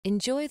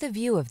Enjoy the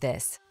view of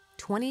this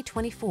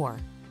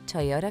 2024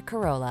 Toyota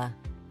Corolla.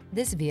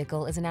 This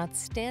vehicle is an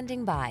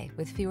outstanding buy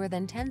with fewer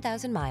than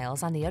 10,000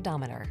 miles on the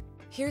odometer.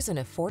 Here's an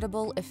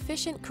affordable,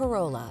 efficient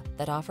Corolla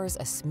that offers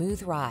a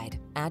smooth ride,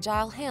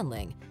 agile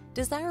handling,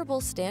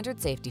 desirable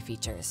standard safety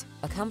features,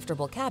 a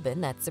comfortable cabin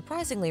that's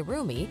surprisingly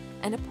roomy,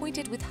 and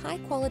appointed with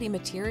high-quality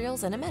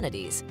materials and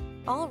amenities,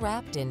 all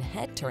wrapped in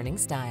head-turning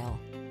style.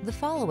 The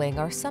following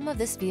are some of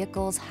this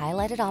vehicle's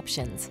highlighted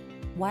options: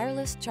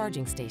 wireless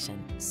charging station,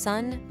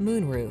 sun,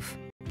 moonroof,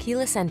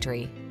 keyless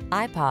entry,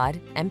 iPod,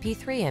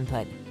 MP3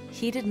 input,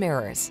 heated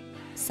mirrors,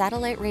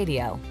 satellite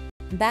radio,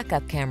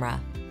 backup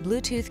camera,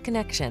 Bluetooth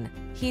connection,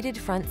 heated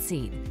front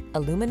seat,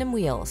 aluminum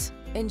wheels.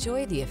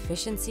 Enjoy the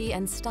efficiency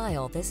and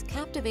style this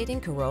captivating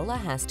Corolla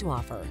has to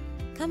offer.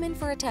 Come in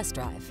for a test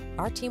drive.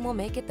 Our team will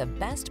make it the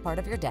best part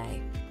of your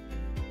day.